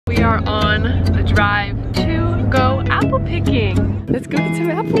we are on the drive to go apple picking. Let's go get some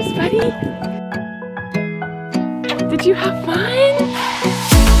apples, buddy. Did you have fun?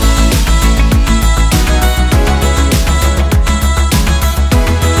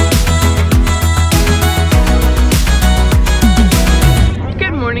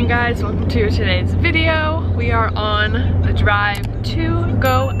 Good morning, guys. Welcome to today's video. We are on the drive to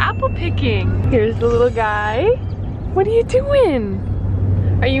go apple picking. Here's the little guy. What are you doing?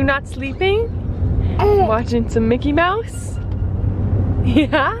 Are you not sleeping? Watching some Mickey Mouse?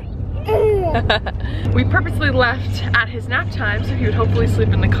 Yeah? We purposely left at his nap time so he would hopefully sleep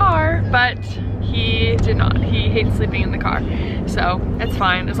in the car, but he did not. He hates sleeping in the car. So it's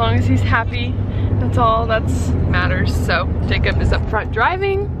fine. As long as he's happy, that's all that matters. So Jacob is up front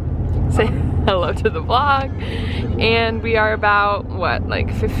driving. Say hello to the vlog. And we are about, what, like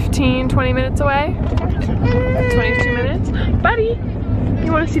 15-20 minutes away? 22 minutes. Buddy,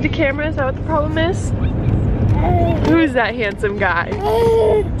 you want to see the camera? Is that what the problem is? Who's that handsome guy?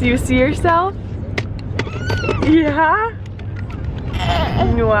 Do you see yourself? Yeah?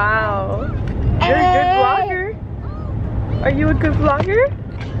 Wow. You're a good vlogger. Are you a good vlogger?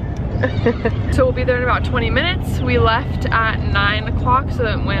 So we'll be there in about 20 minutes. We left at 9 o'clock so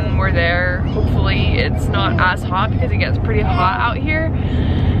that when we're there, hopefully it's not as hot because it gets pretty hot out here.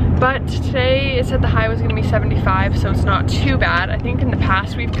 But today it said the high was gonna be 75, so it's not too bad. I think in the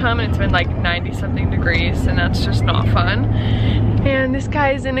past we've come and it's been like 90 something degrees and that's just not fun. And this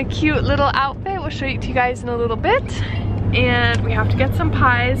guy is in a cute little outfit. We'll show it to you guys in a little bit. And we have to get some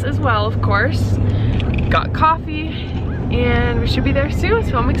pies as well, of course. Got coffee and we should be there soon,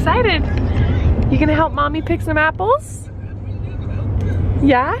 so I'm excited. You gonna help mommy pick some apples?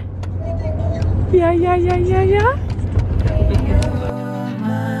 Yeah? Yeah.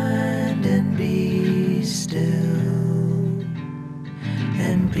 Be still.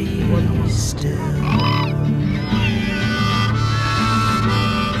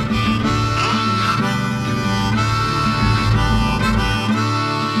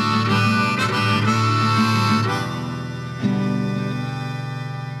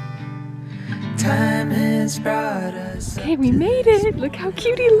 Time has brought us. Okay, we made it. Look how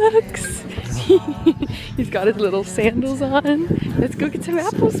cute he looks. He's got his little sandals on. Let's go get some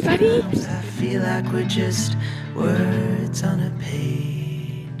apples, buddy. I feel like we're just words on a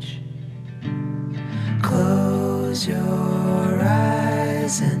page. Close your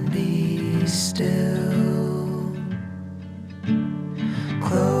eyes and be still.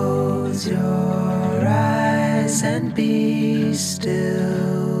 Close your eyes and be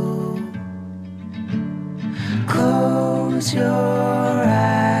still. Close your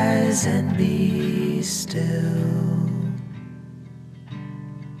eyes and be still.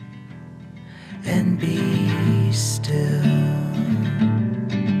 And be still.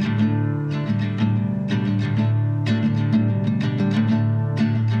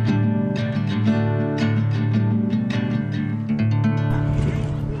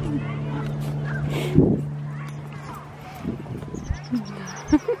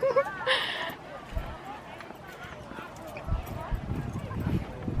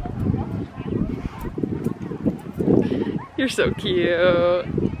 You're so cute.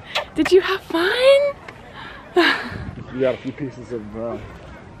 Did you have fun? You got a few pieces of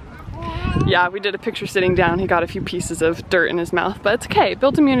Yeah, we did a picture sitting down. He got a few pieces of dirt in his mouth, but it's okay. It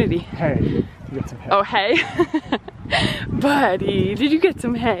built immunity. hay. You get some hay. Oh, hay? Buddy, did you get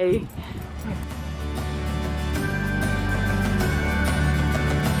some hay?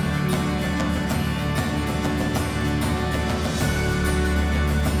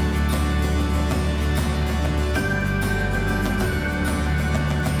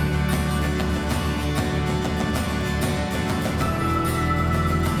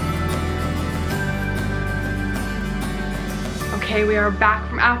 Okay, we are back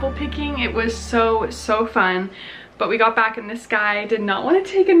from apple picking. It was so fun, but we got back and this guy did not want to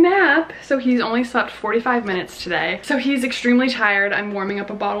take a nap, so he's only slept 45 minutes today. So he's extremely tired. I'm warming up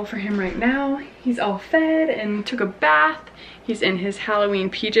a bottle for him right now. He's all fed and took a bath. He's in his Halloween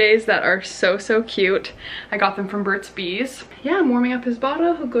PJs that are so cute. I got them from Burt's Bees. Yeah, I'm warming up his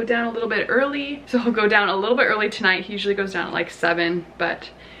bottle. He'll go down a little bit early. So he'll go down a little bit early tonight. He usually goes down at like 7, but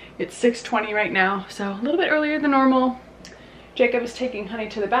it's 6:20 right now, so a little bit earlier than normal. Jacob is taking Honey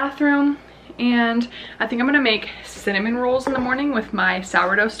to the bathroom, and I think I'm gonna make cinnamon rolls in the morning with my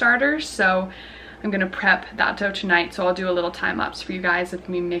sourdough starters, so I'm gonna prep that dough tonight, so I'll do a little time lapse for you guys of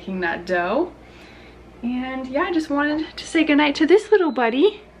me making that dough. And yeah, I just wanted to say goodnight to this little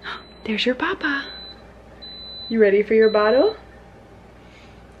buddy. There's your papa. You ready for your bottle?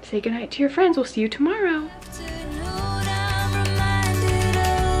 Say goodnight to your friends. We'll see you tomorrow.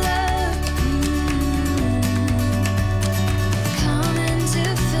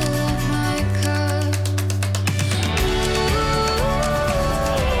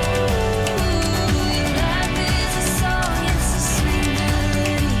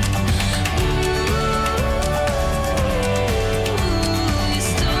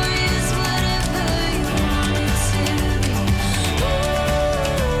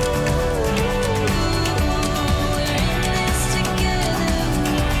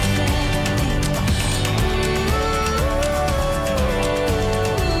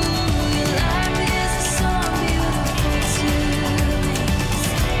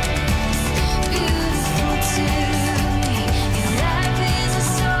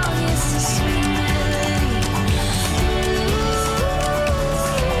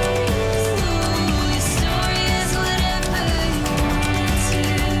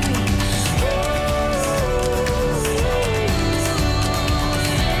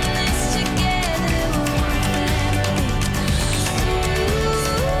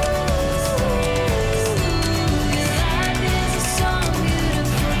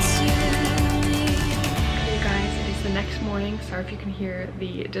 hear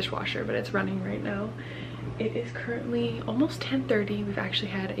the dishwasher, but it's running right now. It is currently almost 10:30. We've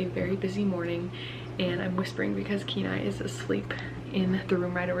actually had a very busy morning, and I'm whispering because Kenai is asleep in the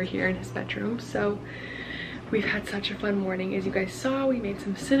room right over here in his bedroom. So we've had such a fun morning. As you guys saw, we made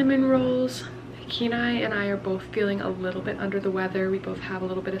some cinnamon rolls. Kenai and I are both feeling a little bit under the weather. We both have a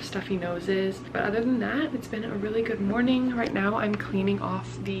little bit of stuffy noses. But other than that, it's been a really good morning. Right now, I'm cleaning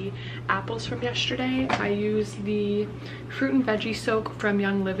off the apples from yesterday. I used the fruit and veggie soak from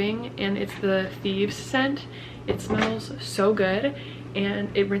Young Living, and it's the Thieves scent. It smells so good, and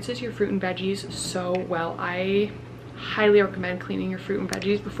it rinses your fruit and veggies so well. I highly recommend cleaning your fruit and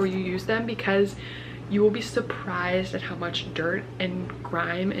veggies before you use them, because you will be surprised at how much dirt and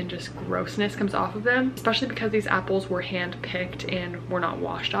grime and just grossness comes off of them, especially because these apples were hand picked and were not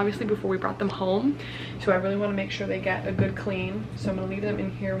washed obviously before we brought them home. So I really want to make sure they get a good clean. So I'm gonna leave them in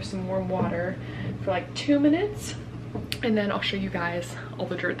here with some warm water for like 2 minutes, and then I'll show you guys all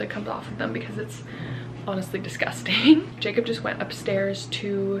the dirt that comes off of them, because it's honestly disgusting. Jacob just went upstairs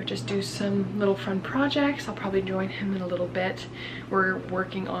to just do some little fun projects. I'll probably join him in a little bit. We're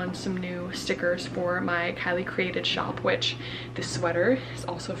working on some new stickers for my Kylie Created shop, which this sweater is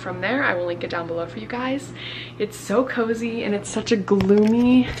also from there. I will link it down below for you guys. It's so cozy, and it's such a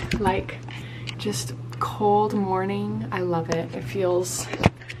gloomy, like, just cold morning. I love it. It feels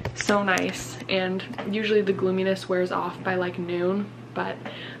so nice, and usually the gloominess wears off by like noon, but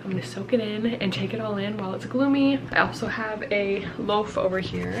I'm gonna soak it in and take it all in while it's gloomy. I also have a loaf over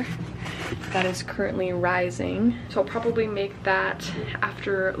here that is currently rising, so I'll probably make that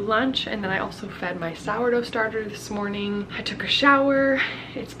after lunch. And then I also fed my sourdough starter this morning. I took a shower.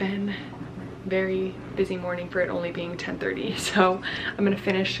 It's been very busy morning for it only being 10:30, so I'm gonna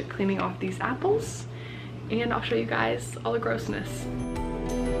finish cleaning off these apples, and I'll show you guys all the grossness.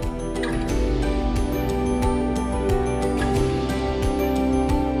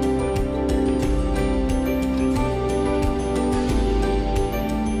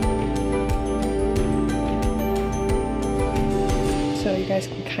 So you guys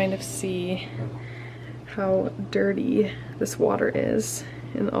can kind of see how dirty this water is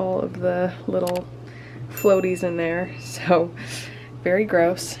and all of the little floaties in there. So very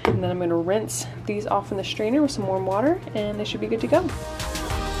gross. And then I'm going to rinse these off in the strainer with some warm water, and they should be good to go.